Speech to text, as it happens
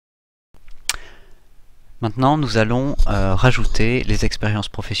Maintenant, nous allons rajouter les expériences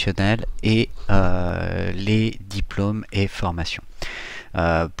professionnelles et les diplômes et formations.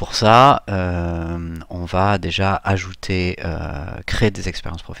 Pour ça, on va déjà ajouter, créer des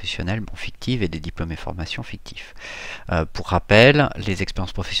expériences professionnelles fictives et des diplômes et formations fictifs. Pour rappel, les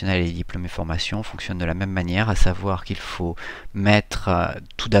expériences professionnelles et les diplômes et formations fonctionnent de la même manière, à savoir qu'il faut mettre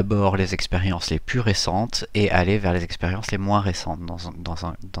tout d'abord les expériences les plus récentes et aller vers les expériences les moins récentes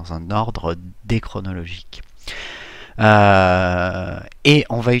dans un ordre déchronologique. Et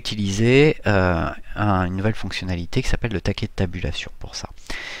on va utiliser une nouvelle fonctionnalité qui s'appelle le taquet de tabulation pour ça.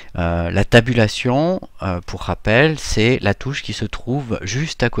 La tabulation, pour rappel, c'est la touche qui se trouve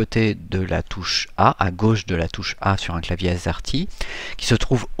juste à côté de la touche A, à gauche de la touche A sur un clavier AZERTY, qui se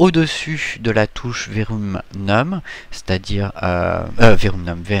trouve au-dessus de la touche Verum Num, c'est-à-dire Verum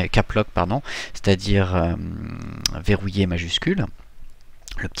Num, Cap Lock, pardon, c'est-à-dire verrouillé majuscule.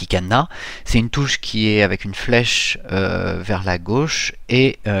 Le petit cadenas, c'est une touche qui est avec une flèche vers la gauche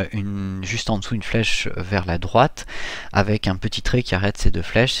et juste en dessous une flèche vers la droite avec un petit trait qui arrête ces deux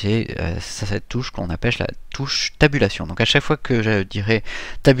flèches. C'est cette touche qu'on appelle la touche tabulation. Donc à chaque fois que je dirai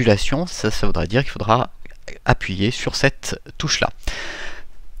tabulation, ça voudra dire qu'il faudra appuyer sur cette touche là.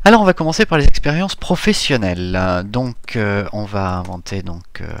 Alors on va commencer par les expériences professionnelles. Donc on va inventer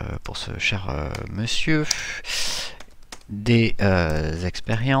pour ce cher monsieur des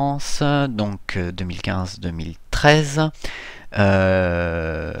expériences, donc 2015-2013, on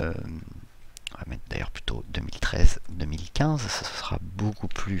va mettre d'ailleurs plutôt 2013-2015, ça sera beaucoup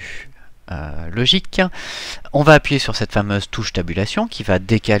plus logique. On va appuyer sur cette fameuse touche tabulation qui va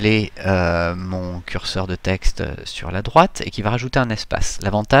décaler mon curseur de texte sur la droite et qui va rajouter un espace.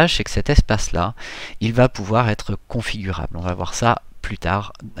 L'avantage, c'est que cet espace-là, il va pouvoir être configurable. On va voir ça plus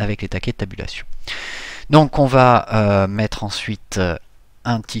tard avec les taquets de tabulation. Donc on va mettre ensuite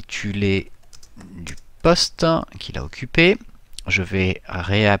intitulé du poste qu'il a occupé. Je vais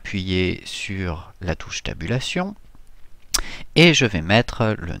réappuyer sur la touche tabulation et je vais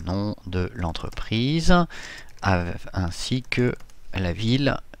mettre le nom de l'entreprise ainsi que la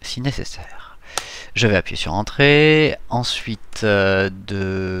ville si nécessaire. Je vais appuyer sur Entrée. Ensuite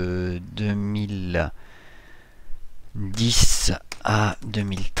de 2010 à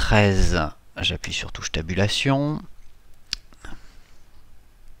 2013, j'appuie sur touche tabulation.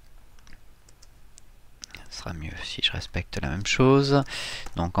 Ce sera mieux si je respecte la même chose.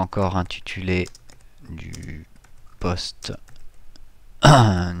 Donc encore intitulé du poste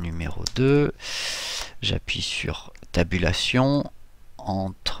numéro 2. J'appuie sur tabulation,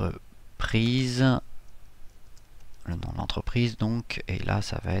 entreprise, le nom de l'entreprise donc, et là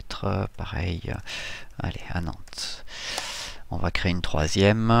ça va être pareil, allez, à Nantes. On va créer une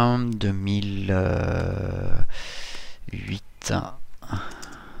troisième, 2008,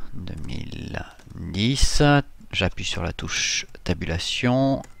 2010. J'appuie sur la touche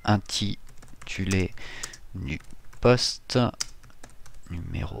tabulation, intitulé du poste,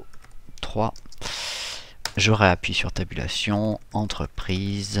 numéro 3. Je réappuie sur tabulation,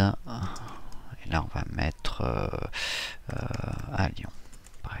 entreprise, et là on va mettre à Lyon,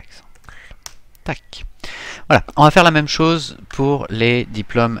 par exemple. Tac. Voilà, on va faire la même chose pour les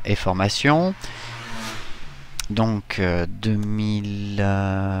diplômes et formations. Donc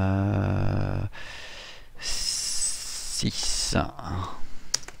 2006,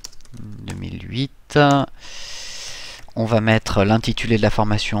 2008. On va mettre l'intitulé de la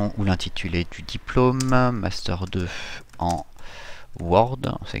formation ou l'intitulé du diplôme, Master 2 en Word,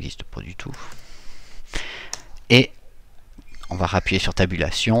 ça n'existe pas du tout. Et on va appuyer sur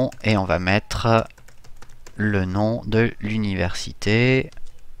tabulation et on va mettre le nom de l'université,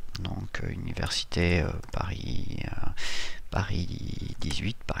 donc université Paris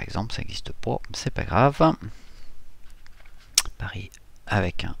 18 par exemple, ça n'existe pas, c'est pas grave. Paris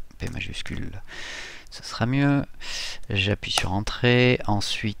avec un P majuscule, ce sera mieux. J'appuie sur Entrée.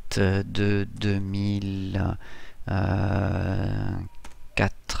 Ensuite de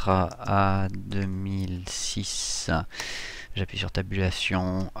 2004 à 2006, j'appuie sur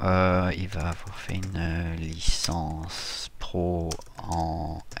tabulation. Il va avoir fait une licence pro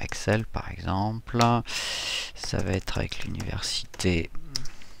en Excel par exemple. Ça va être avec l'université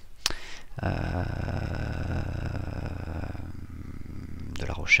de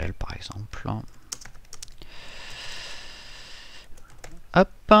La Rochelle par exemple.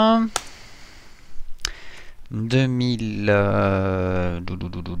 Hop,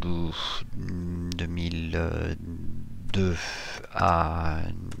 2002 à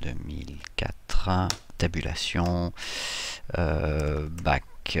 2004, tabulation, bac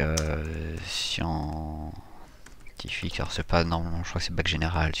scientifique scientifique, alors c'est pas, non, je crois que c'est bac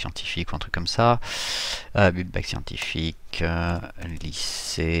général, scientifique ou un truc comme ça. Bac scientifique,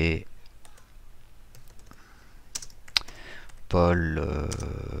 lycée Paul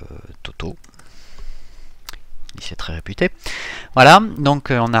Toto. C'est très réputé. Voilà,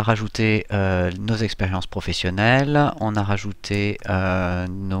 donc on a rajouté nos expériences professionnelles, on a rajouté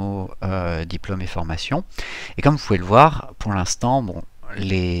nos diplômes et formations. Et comme vous pouvez le voir, pour l'instant, bon,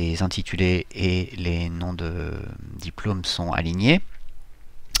 les intitulés et les noms de diplômes sont alignés.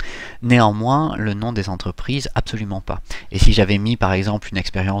 Néanmoins, le nom des entreprises, absolument pas. Et si j'avais mis par exemple une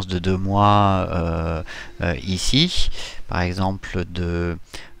expérience de 2 mois ici, par exemple de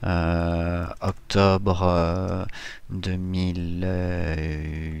octobre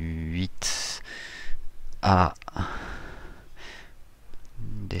 2008 à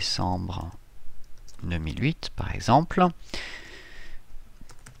décembre 2008, par exemple,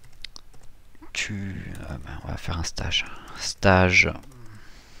 on va faire un stage. Stage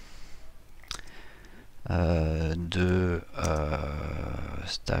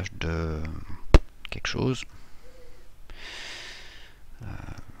stage de quelque chose,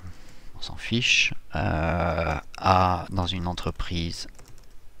 on s'en fiche, dans une entreprise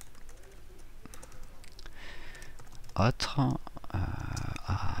autre,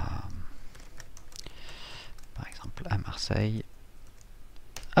 par exemple à Marseille,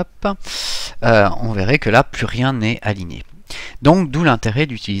 hop, on verrait que là plus rien n'est aligné. Donc d'où l'intérêt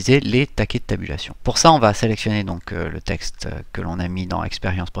d'utiliser les taquets de tabulation. Pour ça, on va sélectionner donc le texte que l'on a mis dans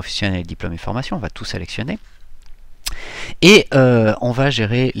expérience professionnelle, diplôme et formation. On va tout sélectionner. Et on va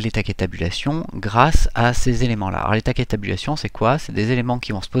gérer les taquets de tabulation grâce à ces éléments-là. Alors les taquets de tabulation, c'est quoi? C'est des éléments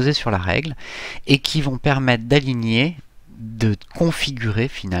qui vont se poser sur la règle et qui vont permettre d'aligner, de configurer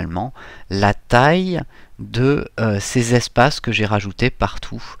finalement la taille de ces espaces que j'ai rajoutés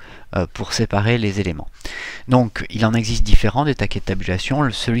partout pour séparer les éléments. Donc il en existe différents des taquets de tabulation.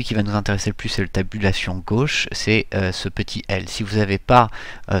 Celui qui va nous intéresser le plus, c'est le tabulation gauche, c'est ce petit L. Si vous n'avez pas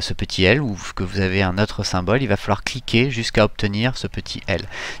ce petit L ou que vous avez un autre symbole, il va falloir cliquer jusqu'à obtenir ce petit L.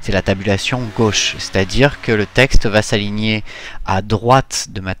 C'est la tabulation gauche, c'est-à-dire que le texte va s'aligner à droite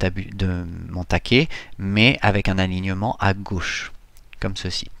de mon taquet, mais avec un alignement à gauche, comme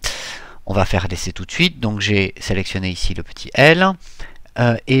ceci. On va faire l'essai tout de suite, donc j'ai sélectionné ici le petit L,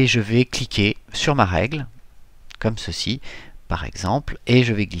 et je vais cliquer sur ma règle, comme ceci, par exemple, et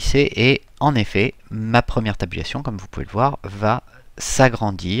je vais glisser, et en effet, ma première tabulation, comme vous pouvez le voir, va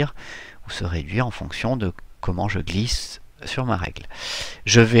s'agrandir ou se réduire en fonction de comment je glisse sur ma règle.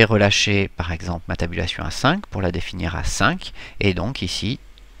 Je vais relâcher, par exemple, ma tabulation à 5 pour la définir à 5, et donc ici,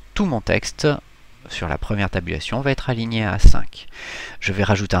 tout mon texte sur la première tabulation va être aligné à 5. Je vais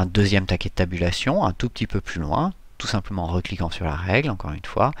rajouter un deuxième taquet de tabulation, un tout petit peu plus loin, tout simplement en recliquant sur la règle, encore une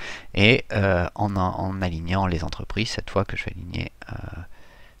fois, et en alignant les entreprises, cette fois que je vais aligner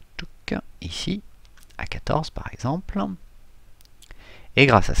ici, à 14 par exemple. Et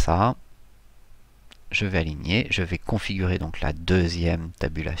grâce à ça, je vais aligner, je vais configurer donc la deuxième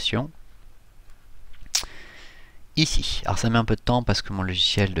tabulation ici. Alors ça met un peu de temps parce que mon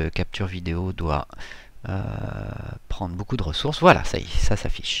logiciel de capture vidéo doit prendre beaucoup de ressources. Voilà, ça y est, ça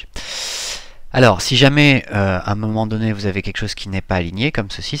s'affiche. Alors, si jamais à un moment donné vous avez quelque chose qui n'est pas aligné,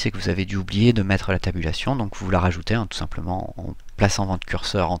 comme ceci, c'est que vous avez dû oublier de mettre la tabulation, donc vous la rajoutez tout simplement en plaçant votre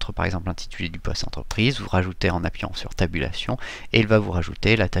curseur entre par exemple l'intitulé du poste entreprise, vous rajoutez en appuyant sur tabulation, et il va vous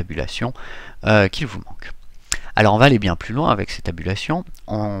rajouter la tabulation qu'il vous manque. Alors on va aller bien plus loin avec ces tabulations,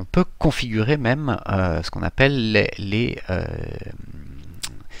 on peut configurer même ce qu'on appelle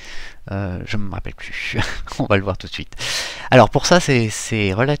je ne me rappelle plus, on va le voir tout de suite. Alors pour ça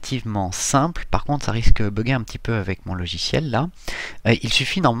c'est relativement simple, par contre ça risque de bugger un petit peu avec mon logiciel là. Il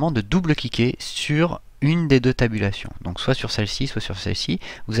suffit normalement de double-cliquer sur une des deux tabulations, donc soit sur celle-ci, soit sur celle-ci.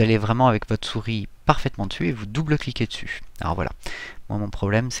 Vous allez vraiment avec votre souris parfaitement dessus et vous double-cliquez dessus. Alors voilà, moi mon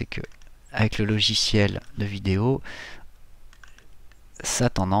problème c'est que avec le logiciel de vidéo, ça a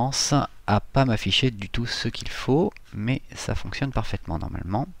tendance à pas m'afficher du tout ce qu'il faut, mais ça fonctionne parfaitement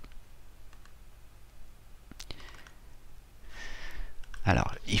normalement.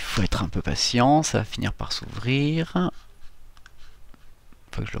 Alors, il faut être un peu patient, ça va finir par s'ouvrir. Une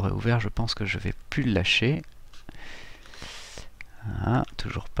fois que je l'aurai ouvert, je pense que je vais plus le lâcher. Ah,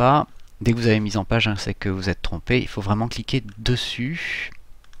 toujours pas. Dès que vous avez mis en page, c'est que vous êtes trompé. Il faut vraiment cliquer dessus.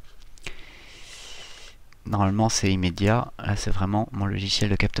 Normalement, c'est immédiat. Là, c'est vraiment mon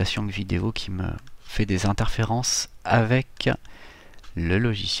logiciel de captation de vidéo qui me fait des interférences avec le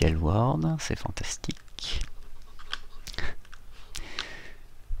logiciel Word. C'est fantastique.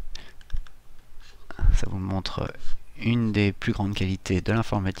 Ça vous montre une des plus grandes qualités de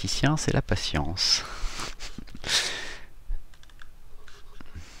l'informaticien, c'est la patience.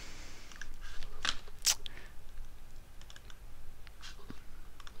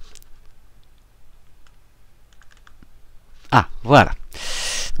 Ah, voilà.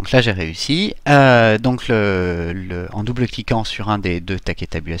 Donc là j'ai réussi. Donc en double-cliquant sur un des deux taquets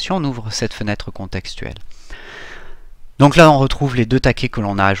tabulation, on ouvre cette fenêtre contextuelle. Donc là on retrouve les deux taquets que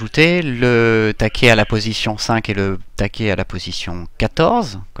l'on a ajoutés, le taquet à la position 5 et le taquet à la position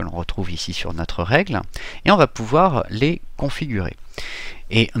 14, que l'on retrouve ici sur notre règle, et on va pouvoir les configurer.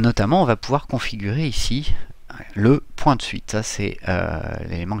 Et notamment on va pouvoir configurer ici le point de suite. Ça c'est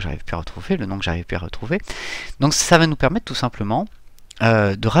l'élément que j'arrive plus à retrouver, le nom que j'arrive plus à retrouver. Donc ça va nous permettre tout simplement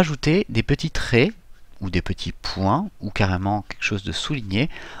de rajouter des petits traits ou des petits points ou carrément quelque chose de souligné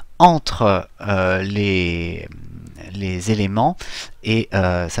entre les éléments, et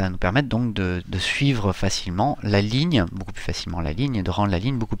ça va nous permettre donc de suivre facilement la ligne, beaucoup plus facilement la ligne, et de rendre la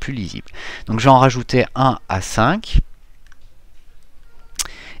ligne beaucoup plus lisible. Donc je vais en rajouter un à 5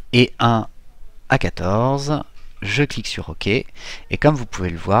 et un à 14. Je clique sur OK, et comme vous pouvez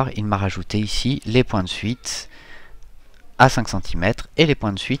le voir, il m'a rajouté ici les points de suite à 5 cm et les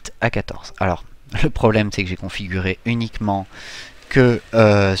points de suite à 14. Alors, le problème, c'est que j'ai configuré uniquement que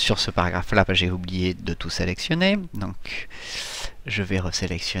sur ce paragraphe-là, j'ai oublié de tout sélectionner. Donc, je vais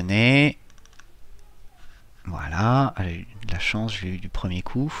resélectionner. Voilà, j'ai eu de la chance, je l'ai eu du premier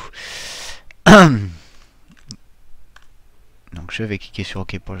coup. Donc, je vais cliquer sur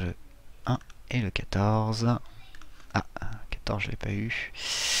OK pour le 1 et le 14. Ah, 14, je ne l'ai pas eu.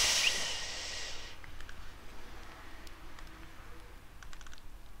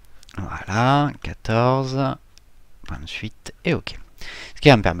 Voilà, 14, point de suite et OK. Ce qui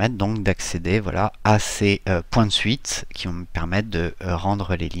va me permettre donc d'accéder voilà, à ces points de suite qui vont me permettre de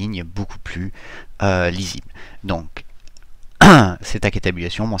rendre les lignes beaucoup plus lisibles. Donc, ces taquets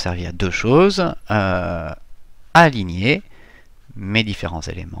tabulation m'ont servi à deux choses. À aligner mes différents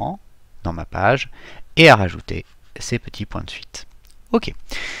éléments dans ma page et à rajouter ces petits points de suite. Ok,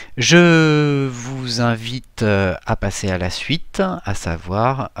 je vous invite à passer à la suite, à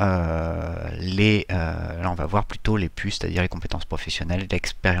savoir là on va voir plutôt les PU, c'est-à-dire les compétences professionnelles,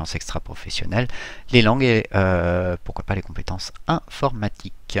 l'expérience extra-professionnelle, les langues et pourquoi pas les compétences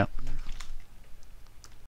informatiques.